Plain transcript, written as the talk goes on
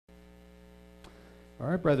All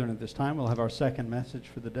right, brethren, at this time we'll have our second message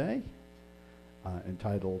for the day,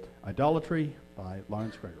 entitled Idolatry by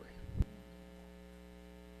Lawrence Gregory.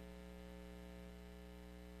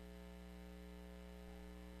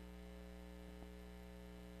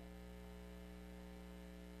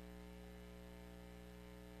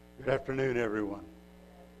 Good afternoon, everyone.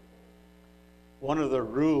 One of the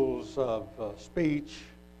rules of speech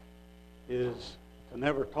is to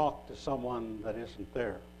never talk to someone that isn't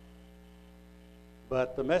there.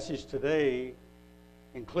 But the message today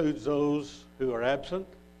includes those who are absent,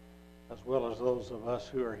 as well as those of us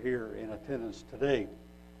who are here in attendance today.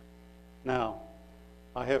 Now,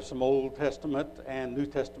 I have some Old Testament and New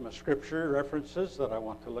Testament scripture references that I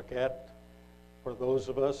want to look at for those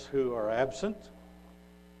of us who are absent.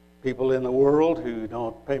 People in the world who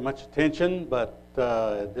don't pay much attention, but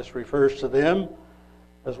this refers to them,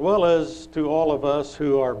 as well as to all of us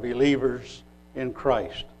who are believers in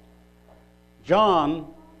Christ. John,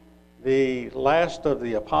 the last of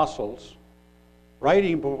the apostles,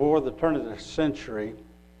 writing before the turn of the century,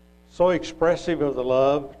 so expressive of the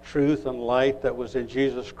love, truth, and light that was in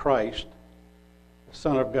Jesus Christ, the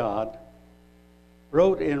Son of God,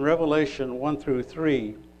 wrote in Revelation 1 through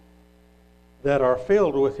 3 that are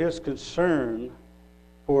filled with his concern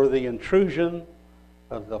for the intrusion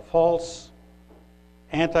of the false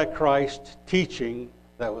Antichrist teaching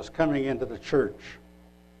that was coming into the church.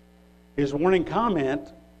 His warning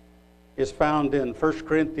comment is found in 1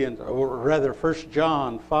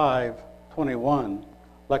 John 5:21.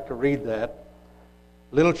 I'd like to read that.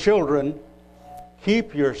 Little children,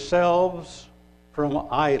 keep yourselves from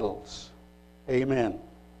idols. Amen.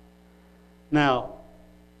 Now,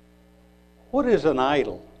 what is an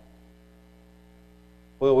idol?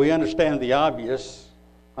 Well, we understand the obvious.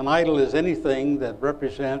 An idol is anything that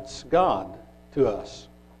represents God to us.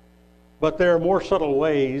 But there are more subtle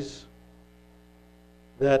ways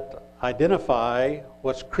that identify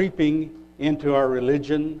what's creeping into our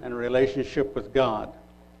religion and relationship with God.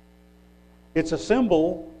 It's a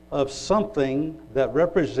symbol of something that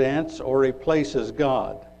represents or replaces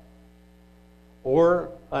God,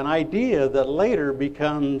 or an idea that later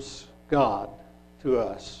becomes God to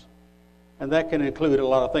us. And that can include a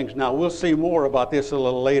lot of things. Now, we'll see more about this a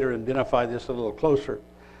little later and identify this a little closer.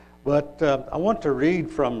 But I want to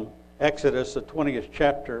read from Exodus, the 20th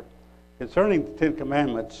chapter, concerning the Ten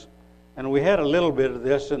Commandments. And we had a little bit of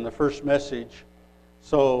this in the first message,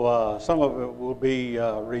 so some of it will be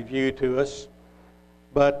reviewed to us.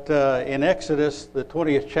 But in Exodus, the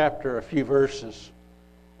 20th chapter, a few verses,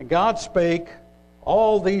 and God spake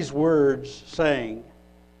all these words, saying,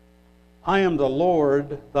 I am the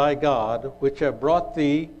Lord thy God, which have brought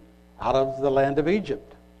thee out of the land of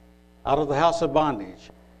Egypt, out of the house of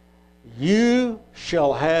bondage. You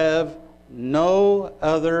shall have no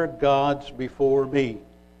other gods before me.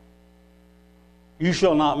 You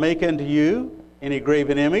shall not make unto you any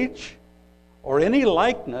graven image, or any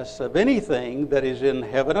likeness of anything that is in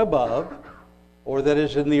heaven above, or that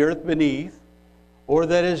is in the earth beneath, or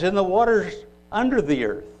that is in the waters under the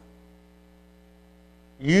earth.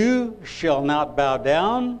 You shall not bow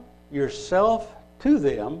down yourself to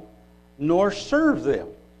them, nor serve them.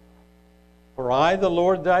 For I, the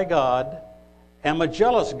Lord thy God, am a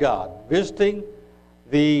jealous God, visiting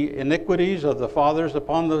the iniquities of the fathers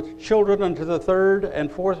upon the children unto the third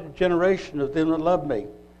and fourth generation of them that love me,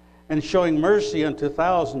 and showing mercy unto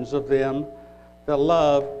thousands of them that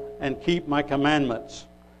love and keep my commandments.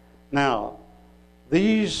 Now,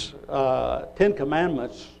 these 10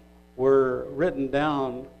 commandments were written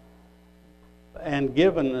down and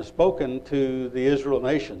given and spoken to the Israel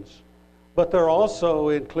nations. But they're also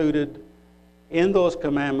included in those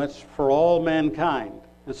commandments for all mankind.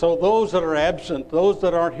 And so those that are absent, those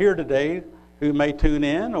that aren't here today, who may tune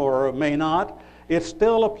in or may not, it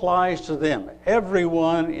still applies to them.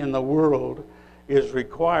 Everyone in the world is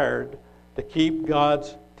required to keep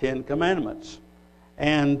God's 10 commandments.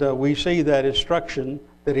 And we see that instruction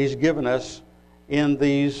that he's given us in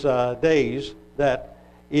these days, that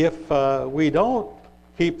if we don't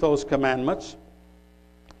keep those commandments,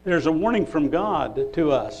 there's a warning from God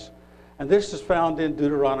to us. And this is found in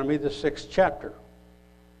Deuteronomy, the 6th chapter.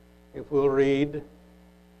 If we'll read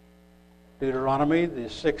Deuteronomy, the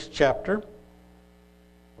 6th chapter,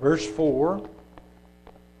 verse 4.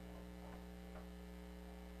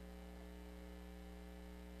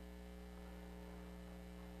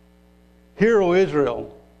 Hear, O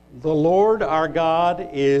Israel, the Lord our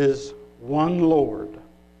God is one Lord.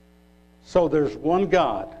 So there's one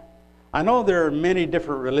God. I know there are many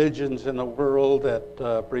different religions in the world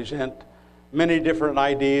that present many different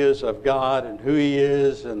ideas of God and who he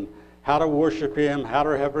is and how to worship him, how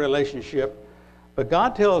to have a relationship. But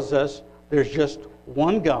God tells us there's just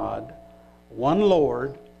one God, one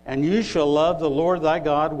Lord, and you shall love the Lord thy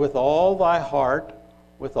God with all thy heart,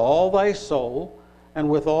 with all thy soul, and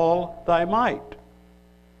with all thy might.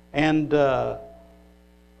 And I'm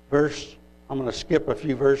going to skip a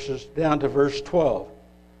few verses down to verse 12.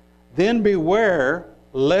 Then beware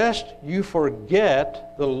lest you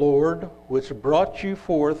forget the Lord which brought you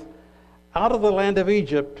forth out of the land of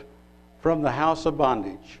Egypt from the house of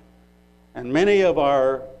bondage. And many of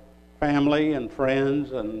our family and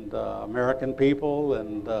friends and American people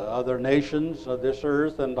and other nations of this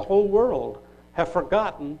earth and the whole world have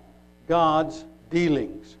forgotten God's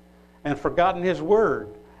dealings and forgotten His Word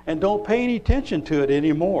and don't pay any attention to it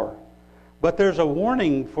anymore. But there's a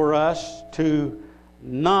warning for us to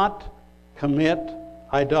not commit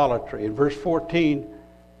idolatry. In verse 14,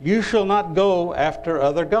 you shall not go after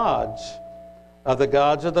other gods, of the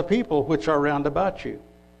gods of the people which are round about you.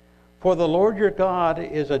 For the Lord your God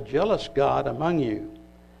is a jealous God among you,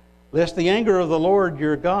 lest the anger of the Lord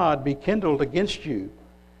your God be kindled against you,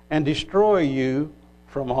 and destroy you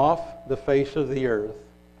from off the face of the earth.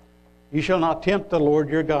 You shall not tempt the Lord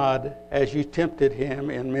your God as you tempted him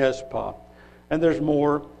in Mizpah. And there's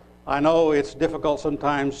more. I know it's difficult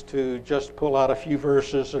sometimes to just pull out a few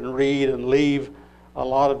verses and read and leave a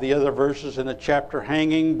lot of the other verses in the chapter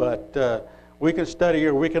hanging, but we can study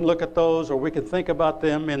or we can look at those or we can think about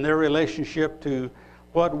them in their relationship to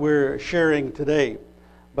what we're sharing today.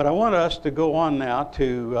 But I want us to go on now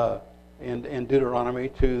to in Deuteronomy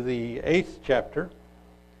to the 8th chapter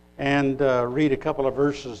and read a couple of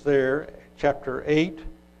verses there. Chapter 8,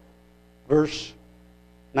 verse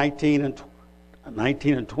 19 and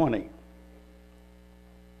 20.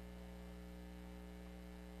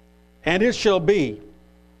 And it shall be,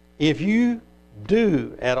 if you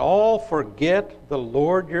do at all forget the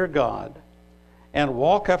Lord your God, and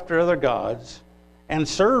walk after other gods, and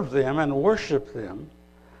serve them and worship them,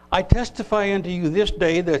 I testify unto you this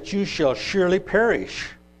day that you shall surely perish,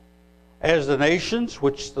 as the nations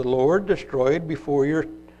which the Lord destroyed before your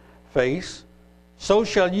face, so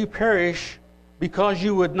shall you perish, because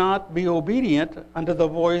you would not be obedient unto the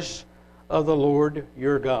voice of the Lord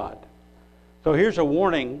your God. So here's a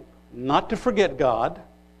warning not to forget God,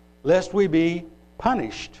 lest we be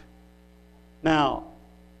punished. Now,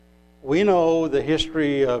 we know the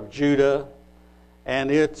history of Judah and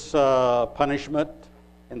its punishment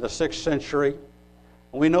in the 6th century.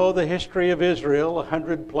 We know the history of Israel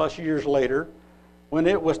 100 plus years later, when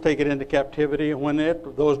it was taken into captivity and when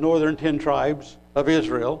those northern 10 tribes of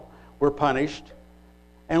Israel were punished.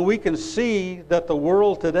 And we can see that the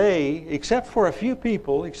world today, except for a few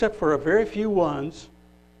people, except for a very few ones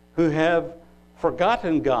who have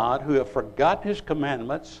forgotten God, who have forgotten His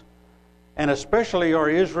commandments, and especially our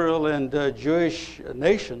Israel and Jewish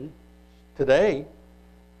nation today,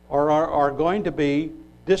 are going to be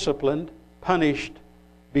disciplined, punished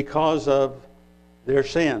because of their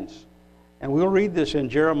sins. And we'll read this in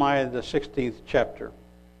Jeremiah, the 16th chapter.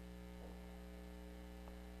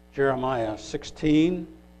 Jeremiah 16,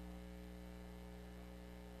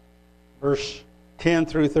 verse 10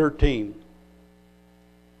 through 13.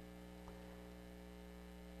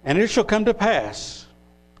 And it shall come to pass,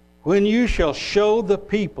 when you shall show the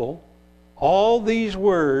people all these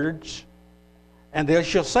words, and they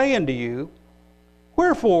shall say unto you,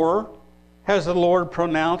 wherefore has the Lord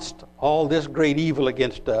pronounced all this great evil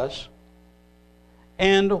against us?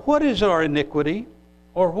 And what is our iniquity,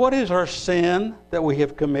 or what is our sin that we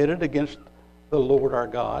have committed against the Lord our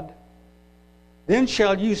God? Then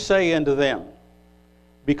shall you say unto them,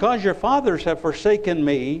 because your fathers have forsaken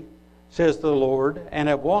me, says the Lord, and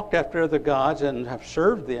have walked after other gods, and have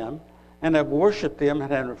served them, and have worshipped them,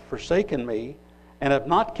 and have forsaken me, and have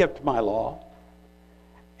not kept my law,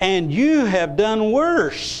 and you have done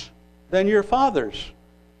worse than your fathers.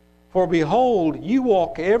 For behold, you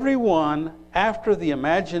walk every one after the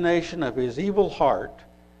imagination of his evil heart,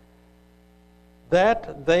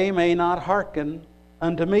 that they may not hearken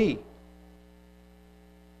unto me.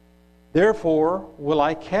 Therefore will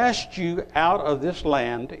I cast you out of this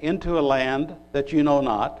land into a land that you know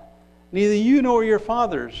not, neither you nor your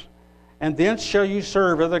fathers, and thence shall you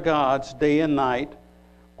serve other gods day and night,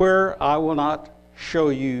 where I will not show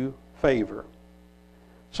you favor.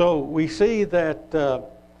 So we see that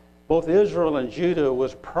both Israel and Judah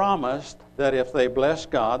was promised that if they blessed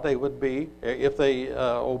God, they would be, if they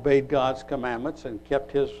obeyed God's commandments and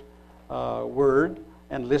kept His word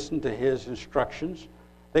and listened to His instructions,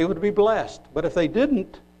 they would be blessed. But if they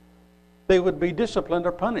didn't, they would be disciplined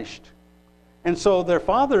or punished. And so their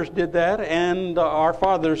fathers did that, and our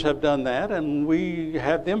fathers have done that, and we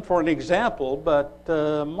have them for an example, but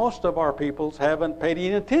most of our peoples haven't paid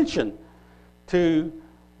any attention to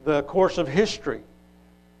the course of history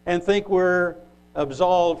and think we're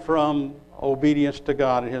absolved from obedience to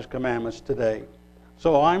God and His commandments today.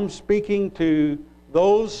 So I'm speaking to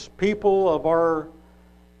those people of our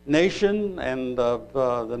nation and of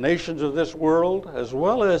the nations of this world, as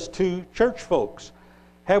well as to church folks.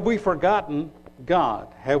 Have we forgotten God?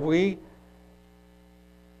 Have we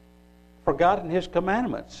forgotten His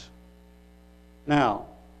commandments? Now,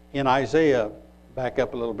 in Isaiah, back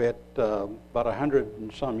up a little bit, about 100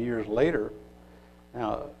 and some years later,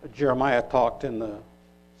 now Jeremiah talked in the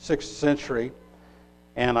 6th century,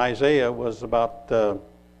 and Isaiah was about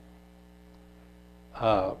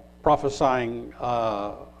prophesying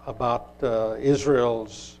about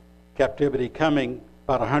Israel's captivity coming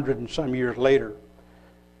about 100 and some years later.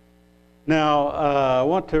 Now, I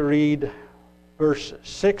want to read verse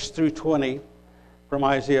 6 through 20 from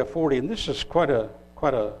Isaiah 40, and this is quite a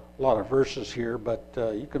lot of verses here, but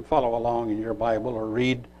you can follow along in your Bible or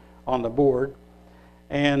read on the board.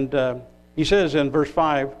 And he says in verse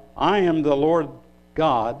 5, I am the Lord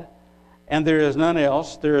God, and there is none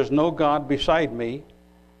else. There is no God beside me.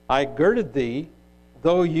 I girded thee,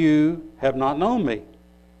 though you have not known me,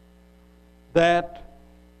 that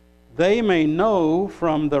they may know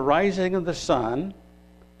from the rising of the sun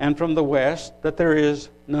and from the west that there is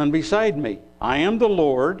none beside me. I am the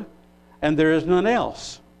Lord, and there is none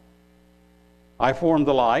else. I form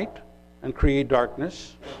the light and create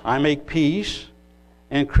darkness. I make peace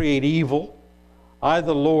and create evil. I,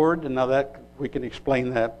 the Lord, and now that we can explain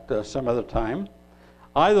that some other time.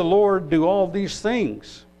 I, the Lord, do all these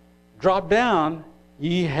things. Drop down,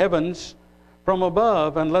 ye heavens, from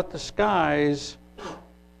above, and let the skies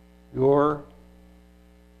your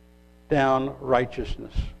down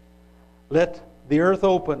righteousness. Let the earth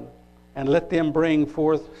open, and let them bring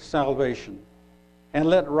forth salvation. And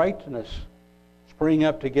let righteousness spring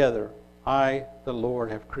up together. I, the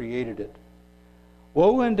Lord, have created it.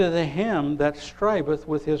 Woe unto him that striveth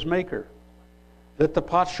with his maker. Let the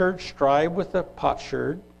potsherd strive with the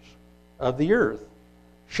potsherds of the earth.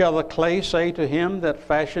 Shall the clay say to him that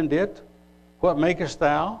fashioned it, What makest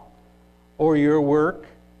thou? Or your work,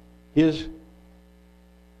 he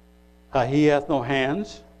hath no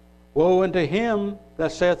hands. Woe unto him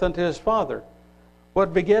that saith unto his father,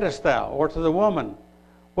 What begettest thou? Or to the woman,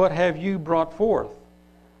 What have you brought forth?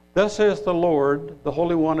 Thus says the Lord, the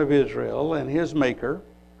Holy One of Israel, and his Maker,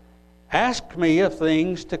 Ask me of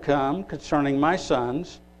things to come concerning my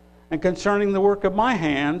sons, and concerning the work of my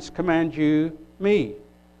hands command you me.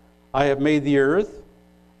 I have made the earth,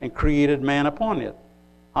 and created man upon it.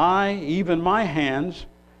 I, even my hands,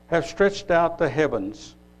 have stretched out the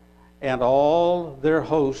heavens, and all their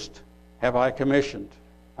host have I commissioned.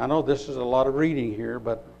 I know this is a lot of reading here,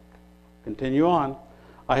 but continue on.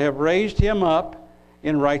 I have raised him up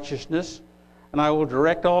in righteousness, and I will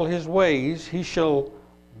direct all his ways. He shall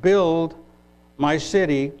build my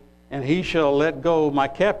city, and he shall let go my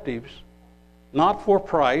captives, not for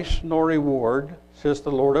price nor reward, says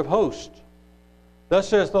the Lord of hosts. Thus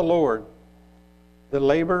says the Lord, the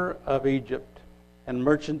labor of Egypt, and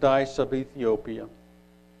merchandise of Ethiopia,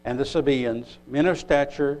 and the Sabaeans, men of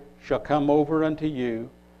stature, shall come over unto you,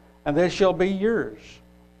 and they shall be yours.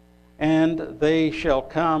 And they shall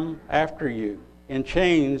come after you. In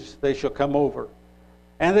chains they shall come over.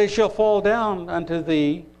 And they shall fall down unto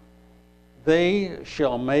thee. They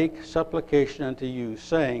shall make supplication unto you,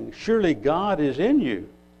 saying, Surely God is in you,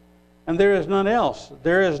 and there is none else.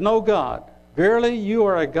 There is no God. Verily you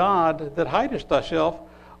are a God that hidest thyself,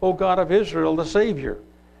 O God of Israel, the Savior.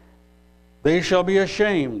 They shall be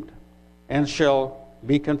ashamed, and shall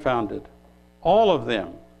be confounded. All of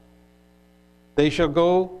them. They shall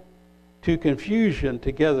go to confusion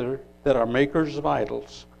together that are makers of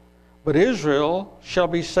idols. But Israel shall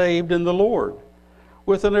be saved in the Lord,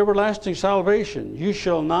 with an everlasting salvation. You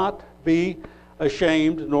shall not be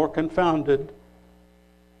ashamed nor confounded,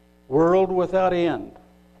 world without end.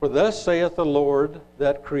 For thus saith the Lord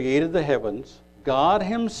that created the heavens, God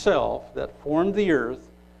himself that formed the earth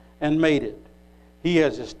and made it. He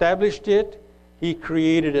has established it. He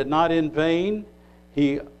created it not in vain.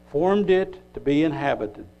 He formed it to be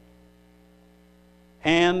inhabited.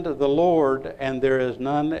 And the Lord, and there is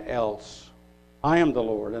none else. I am the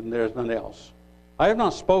Lord, and there is none else. I have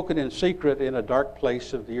not spoken in secret in a dark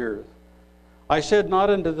place of the earth. I said not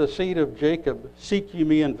unto the seed of Jacob, Seek ye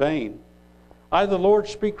me in vain. I, the Lord,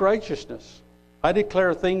 speak righteousness. I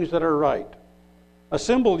declare things that are right.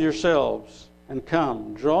 Assemble yourselves and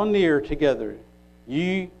come, draw near together,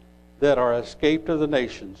 ye that are escaped of the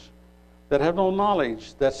nations, that have no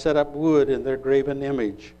knowledge, that set up wood in their graven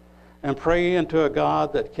image, and pray unto a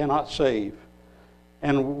God that cannot save.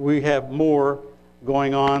 And we have more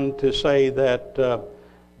going on to say that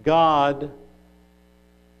God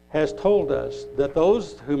has told us that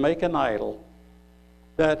those who make an idol,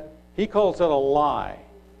 that he calls it a lie.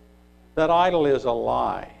 That idol is a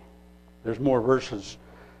lie. There's more verses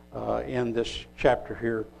in this chapter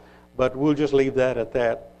here, but we'll just leave that at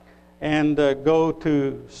that. And go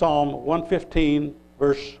to Psalm 115,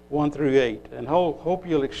 verse 1 through 8. And hope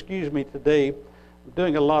you'll excuse me today. I'm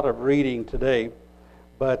doing a lot of reading today,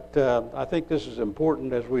 but I think this is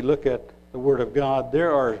important as we look at the Word of God.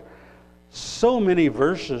 There are so many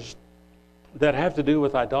verses that have to do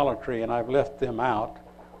with idolatry, and I've left them out.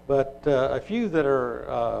 But a few that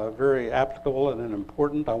are very applicable and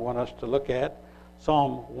important I want us to look at.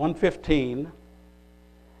 Psalm 115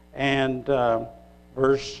 and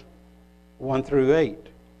verse 1 through 8.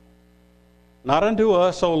 Not unto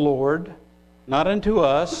us, O Lord, not unto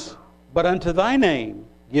us, but unto thy name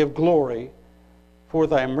give glory for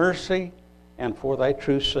thy mercy and for thy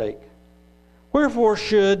true sake. Wherefore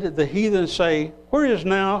should the heathen say, where is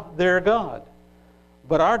now their God?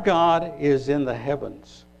 But our God is in the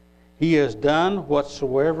heavens. He has done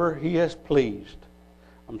whatsoever he has pleased.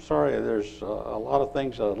 I'm sorry, there's a lot of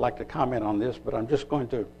things I'd like to comment on this, but I'm just going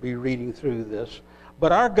to be reading through this.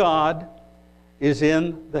 But our God is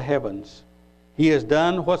in the heavens. He has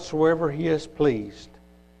done whatsoever he has pleased.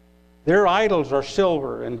 Their idols are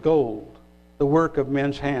silver and gold, the work of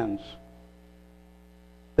men's hands.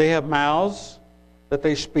 They have mouths that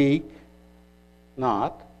they speak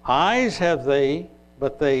not. Eyes have they,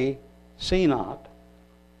 but they see not.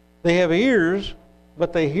 They have ears,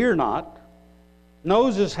 but they hear not.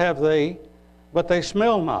 Noses have they, but they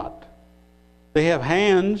smell not. They have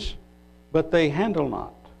hands, but they handle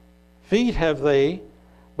not. Feet have they,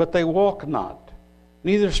 but they walk not.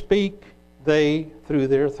 Neither speak they through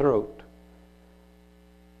their throat.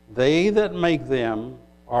 They that make them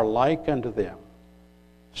are like unto them.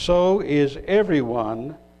 So is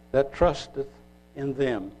everyone that trusteth in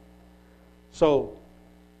them. So,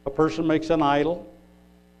 a person makes an idol.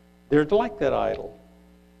 They're like that idol.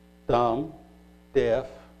 Dumb, deaf,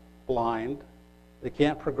 blind. They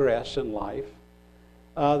can't progress in life.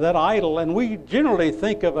 That idol, and we generally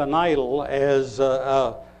think of an idol as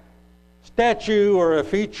a statue or a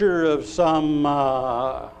feature of some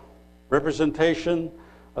representation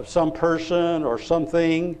of some person or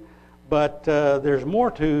something, but there's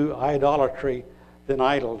more to idolatry than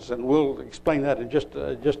idols, and we'll explain that in just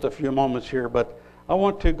a few moments here. But I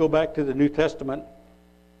want to go back to the New Testament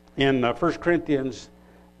in 1 Corinthians,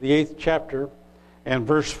 the 8th chapter, and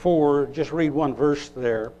verse 4. Just read one verse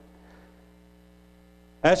there.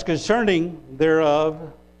 As concerning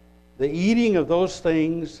thereof, the eating of those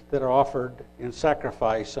things that are offered in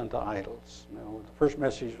sacrifice unto idols. Now, the first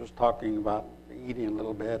message was talking about eating a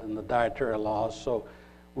little bit and the dietary laws, so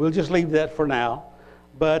we'll just leave that for now.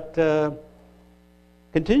 But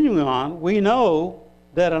continuing on, we know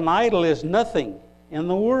that an idol is nothing in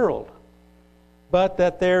the world, but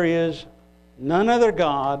that there is none other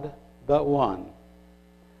God but one.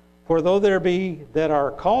 For though there be that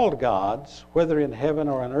are called gods, whether in heaven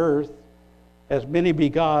or on earth, as many be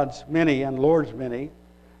gods many and lords many.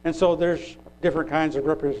 And so there's different kinds of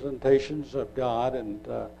representations of God, and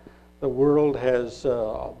the world has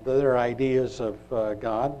their ideas of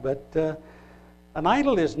God, but an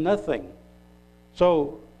idol is nothing.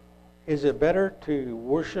 So is it better to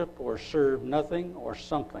worship or serve nothing or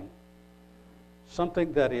something?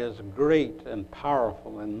 Something that is great and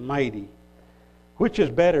powerful and mighty. Which is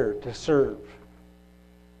better to serve?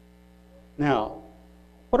 Now,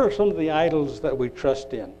 what are some of the idols that we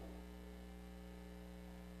trust in?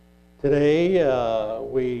 Today,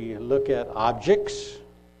 we look at objects,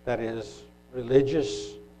 that is,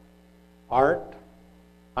 religious art,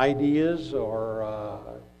 ideas, or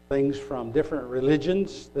things from different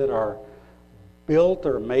religions that are built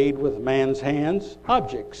or made with man's hands,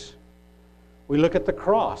 objects. We look at the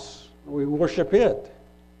cross, we worship it.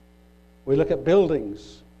 We look at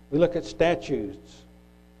buildings. We look at statues.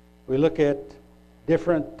 We look at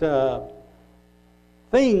different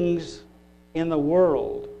things in the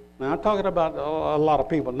world. Now, I'm talking about a lot of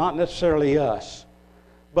people, not necessarily us.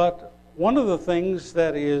 But one of the things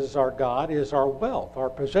that is our God is our wealth, our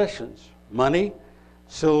possessions. Money,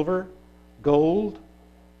 silver, gold.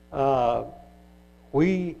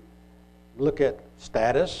 We look at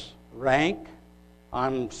status, rank.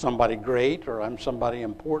 I'm somebody great or I'm somebody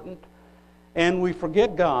important. And we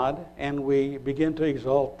forget God, and we begin to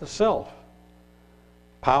exalt the self.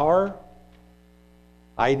 Power,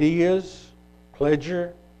 ideas,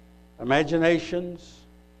 pleasure, imaginations,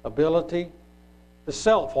 ability, the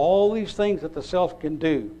self, all these things that the self can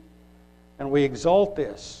do. And we exalt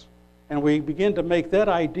this. And we begin to make that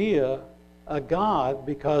idea a God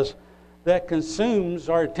because that consumes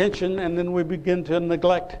our attention, and then we begin to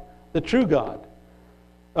neglect the true God.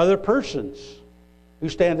 Other persons who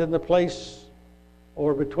stand in the place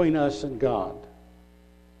or between us and God.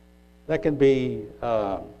 That can be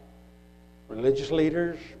religious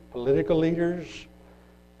leaders, political leaders,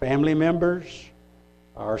 family members,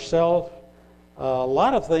 ourselves. A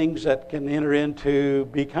lot of things that can enter into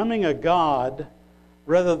becoming a God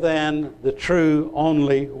rather than the true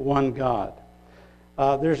only one God.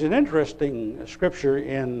 There's an interesting scripture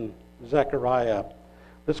in Zechariah.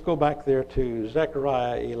 Let's go back there to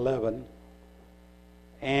Zechariah 11.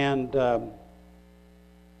 And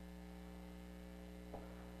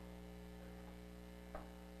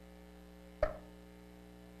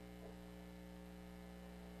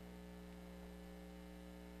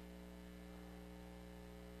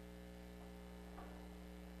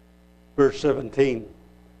verse 17.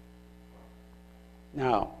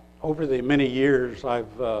 Now, over the many years,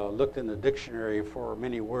 I've looked in the dictionary for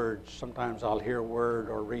many words. Sometimes I'll hear a word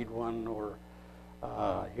or read one or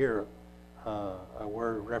hear a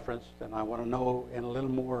word referenced, and I want to know in a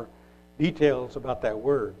little more details about that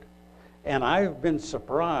word. And I've been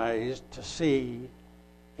surprised to see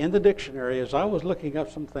in the dictionary, as I was looking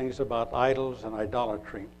up some things about idols and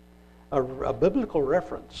idolatry, a biblical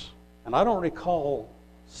reference. And I don't recall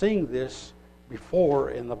seeing this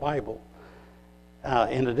before in the Bible,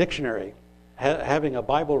 in the dictionary, having a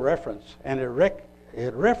Bible reference. And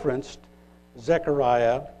it referenced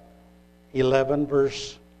Zechariah 11,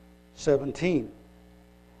 verse 17.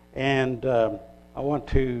 And I want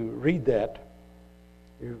to read that.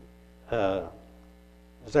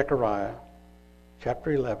 Zechariah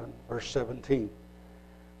chapter 11, verse 17.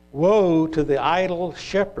 Woe to the idle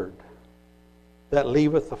shepherd that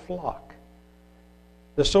leaveth the flock.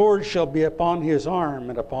 The sword shall be upon his arm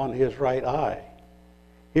and upon his right eye.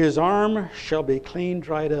 His arm shall be clean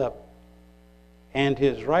dried up, and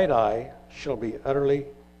his right eye shall be utterly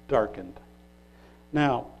darkened.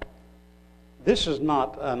 Now, this is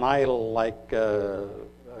not an idol like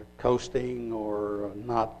coasting or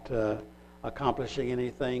not accomplishing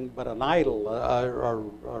anything, but an idol,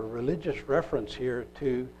 a religious reference here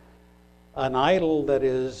to an idol that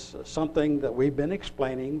is something that we've been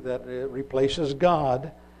explaining, that it replaces God.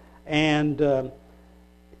 And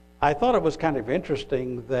I thought it was kind of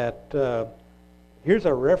interesting that here's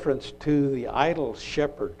a reference to the idle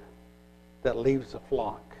shepherd that leaves the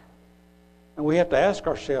flock. And we have to ask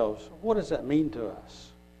ourselves, what does that mean to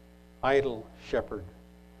us? Idle shepherd.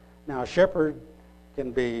 Now, a shepherd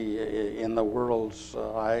can be, in the world's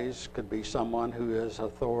eyes, could be someone who has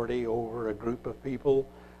authority over a group of people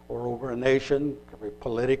or over a nation, could be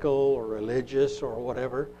political or religious or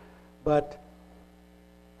whatever. But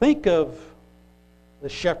think of the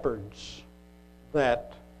shepherds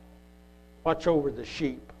that watch over the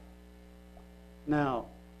sheep. Now,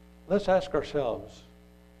 let's ask ourselves,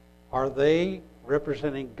 are they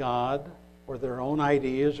representing God or their own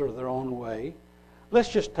ideas or their own way? Let's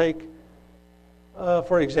just take,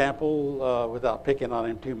 for example, without picking on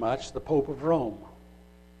him too much, the Pope of Rome.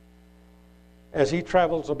 As he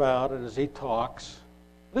travels about and as he talks,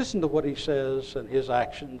 listen to what he says and his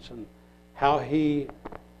actions and how he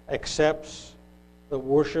accepts the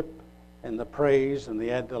worship and the praise and the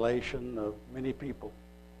adulation of many people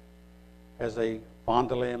as they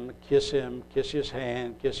fondle him, kiss his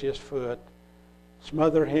hand, kiss his foot,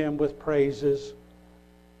 smother him with praises,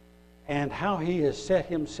 and how he has set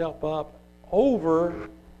himself up over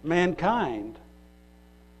mankind.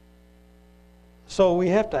 So we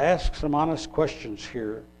have to ask some honest questions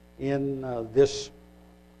here in this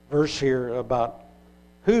verse here about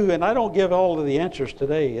who, and I don't give all of the answers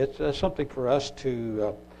today. It's something for us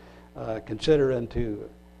to consider and to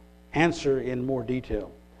answer in more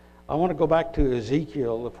detail. I want to go back to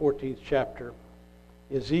Ezekiel, the 14th chapter.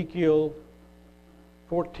 Ezekiel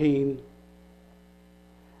 14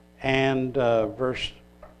 and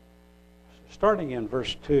starting in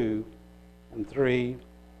verse 2 and 3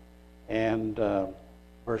 and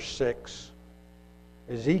verse 6.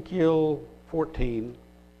 Ezekiel 14.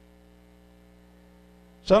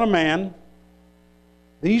 Son of man,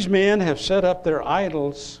 these men have set up their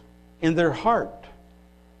idols in their heart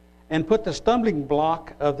and put the stumbling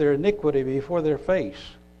block of their iniquity before their face.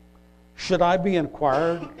 Should I be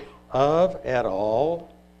inquired of at all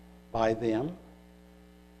by them?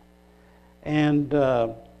 And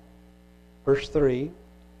verse 3,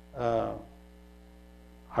 I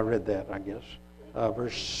read that, I guess.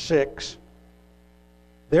 verse 6.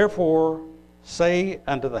 Therefore say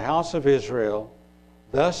unto the house of Israel,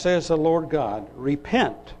 thus says the Lord God,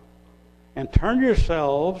 repent and turn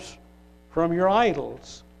yourselves from your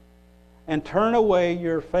idols, and turn away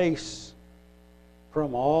your face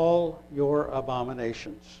from all your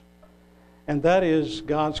abominations. And that is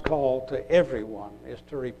God's call to everyone, is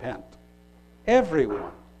to repent.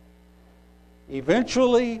 Everyone.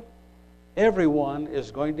 Eventually, everyone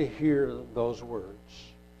is going to hear those words.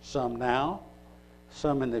 Some now,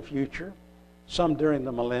 some in the future, some during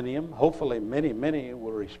the millennium. Hopefully many, many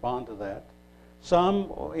will respond to that.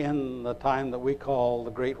 Some in the time that we call the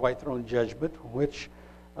Great White Throne Judgment, which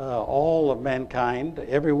all of mankind,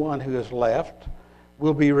 everyone who is left,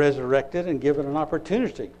 will be resurrected and given an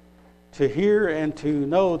opportunity to hear and to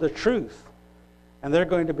know the truth. And they're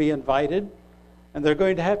going to be invited, and they're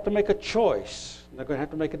going to have to make a choice. They're going to have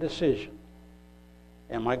to make a decision.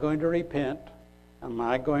 Am I going to repent? Am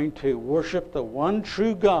I going to worship the one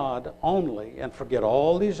true God only and forget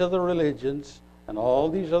all these other religions and all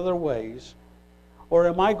these other ways? Or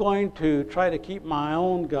am I going to try to keep my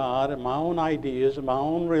own God and my own ideas and my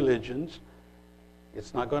own religions?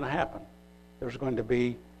 It's not going to happen. There's going to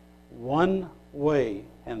be one way,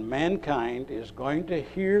 and mankind is going to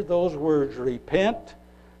hear those words, repent,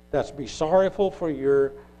 that's be sorrowful for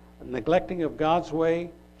your neglecting of God's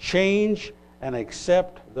way, change, and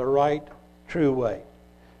accept the right, true way.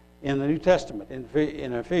 In the New Testament,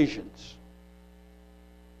 in Ephesians,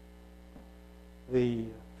 the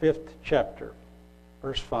 5th chapter,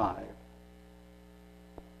 verse 5.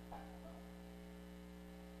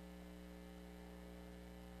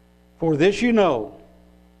 For this you know,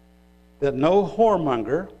 that no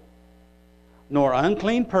whoremonger, nor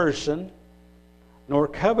unclean person, nor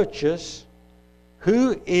covetous,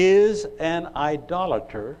 who is an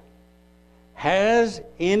idolater, has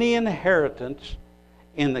any inheritance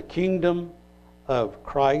in the kingdom of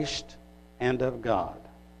Christ and of God.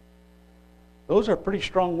 Those are pretty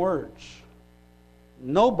strong words.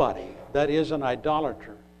 Nobody that is an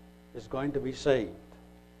idolater is going to be saved.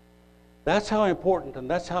 That's how important and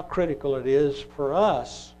that's how critical it is for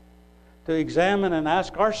us to examine and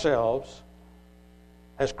ask ourselves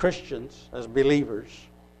as Christians, as believers,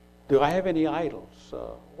 do I have any idols?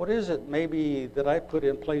 What is it maybe that I put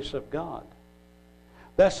in place of God?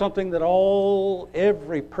 That's something that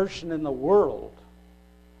every person in the world,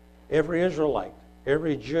 every Israelite,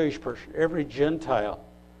 every Jewish person, every Gentile,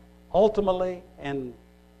 ultimately and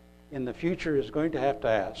in the future is going to have to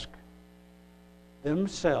ask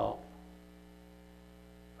themselves,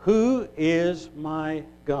 who is my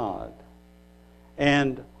God?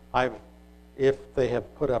 And if they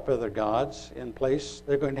have put up other gods in place,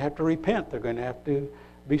 they're going to have to repent. They're going to have to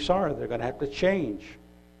be sorry. They're going to have to change.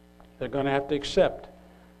 They're going to have to accept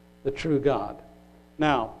the true God.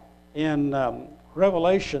 Now, in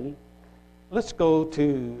Revelation, let's go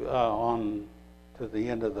to the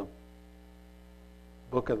end of the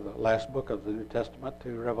last book of the New Testament, to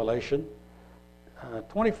Revelation,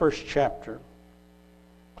 21st chapter,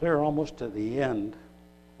 clear almost to the end.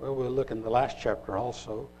 Well, we'll look in the last chapter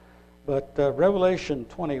also. But Revelation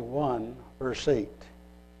 21, verse 8.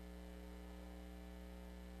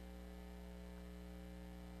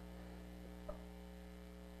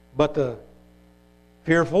 But the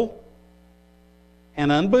fearful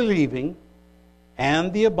and unbelieving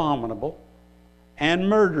and the abominable and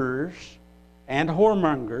murderers and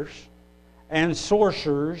whoremongers and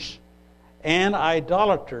sorcerers and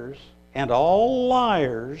idolaters and all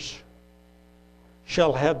liars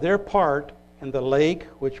shall have their part in the lake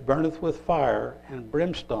which burneth with fire and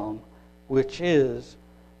brimstone, which is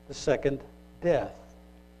the second death.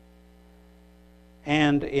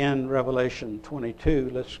 And in Revelation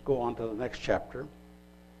 22, let's go on to the next chapter.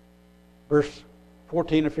 Verse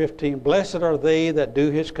 14 and 15, blessed are they that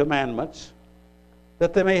do his commandments,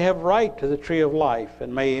 that they may have right to the tree of life,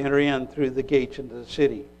 and may enter in through the gates into the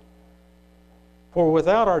city. For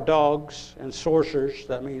without our dogs and sorcerers,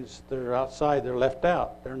 that means they're outside, they're left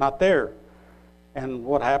out, they're not there. And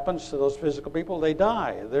what happens to those physical people? They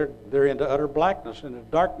die. They're into utter blackness, into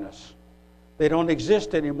darkness. They don't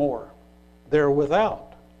exist anymore. They're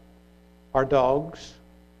without. Our dogs,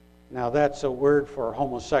 now that's a word for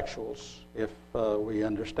homosexuals, if we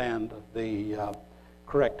understand the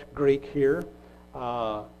correct Greek here.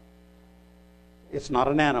 It's not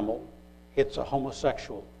an animal, it's a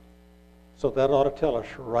homosexual. So that ought to tell us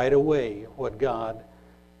right away what God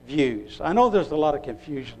views. I know there's a lot of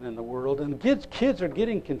confusion in the world, and kids are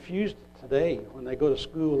getting confused today when they go to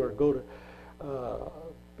school or go to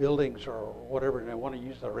buildings or whatever, and they want to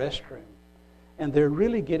use the restroom. And they're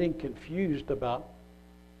really getting confused about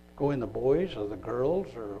go in the boys or the girls,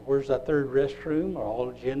 or where's that third restroom, or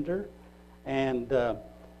all gender, and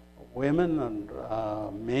women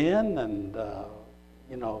and men, and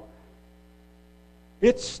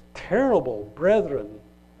it's terrible, brethren.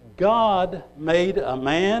 God made a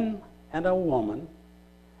man and a woman,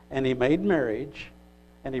 and He made marriage,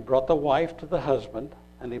 and He brought the wife to the husband,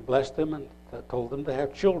 and He blessed them and told them to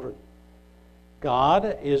have children.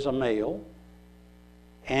 God is a male,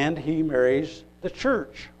 and He marries the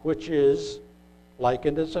church, which is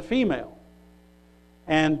likened as a female.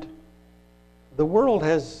 And the world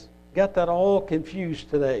has got that all confused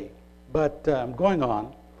today. But going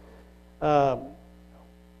on,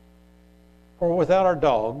 for without our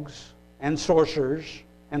dogs and sorcerers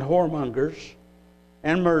and whoremongers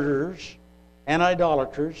and murderers and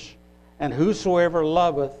idolaters and whosoever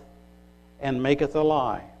loveth and maketh a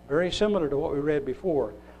lie. Very similar to what we read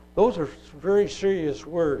before. Those are very serious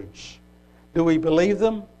words. Do we believe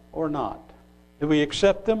them or not? Do we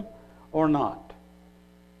accept them or not?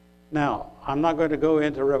 Now, I'm not going to go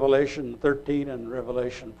into Revelation 13 and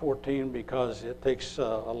Revelation 14 because it takes a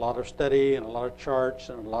lot of study and a lot of charts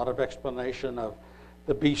and a lot of explanation of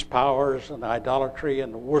the beast powers and the idolatry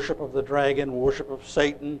and the worship of the dragon, worship of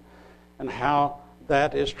Satan, and how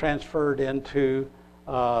that is transferred into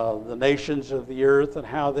the nations of the earth, and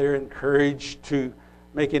how they're encouraged to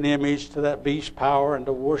make an image to that beast power and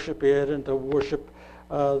to worship it and to worship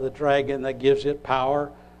the dragon that gives it power.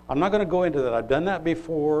 I'm not going to go into that. I've done that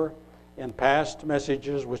before in past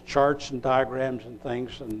messages with charts and diagrams and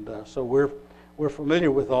things, and so we're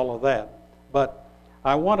familiar with all of that. But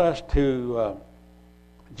I want us to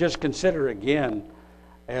just consider again,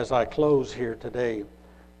 as I close here today,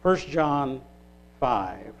 1 John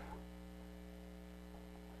 5,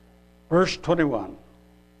 verse 21.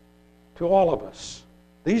 To all of us,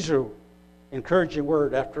 these are encouraging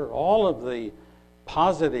words after all of the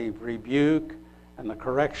positive rebuke and the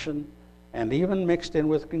correction, and even mixed in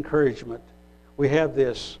with encouragement. We have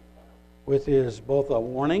this, which is both a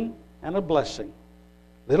warning and a blessing.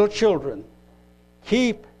 Little children,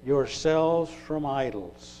 keep yourselves from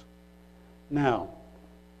idols. Now,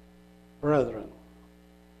 brethren,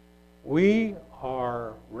 we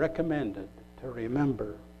are recommended to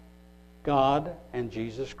remember God and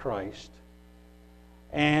Jesus Christ,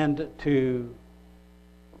 and to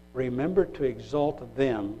remember to exalt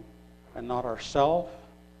them and not ourselves,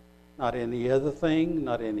 not any other thing,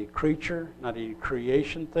 not any creature, not any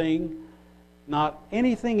creation thing, not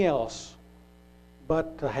anything else,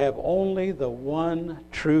 but to have only the one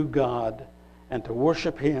true God and to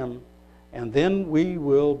worship Him. And then we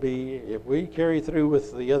will be, if we carry through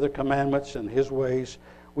with the other commandments and His ways,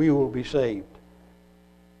 we will be saved.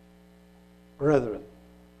 Brethren,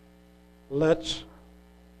 let's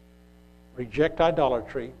reject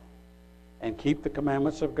idolatry and keep the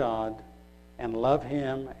commandments of God and love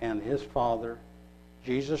Him and His Father,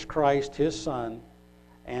 Jesus Christ, His Son,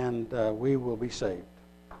 and we will be saved.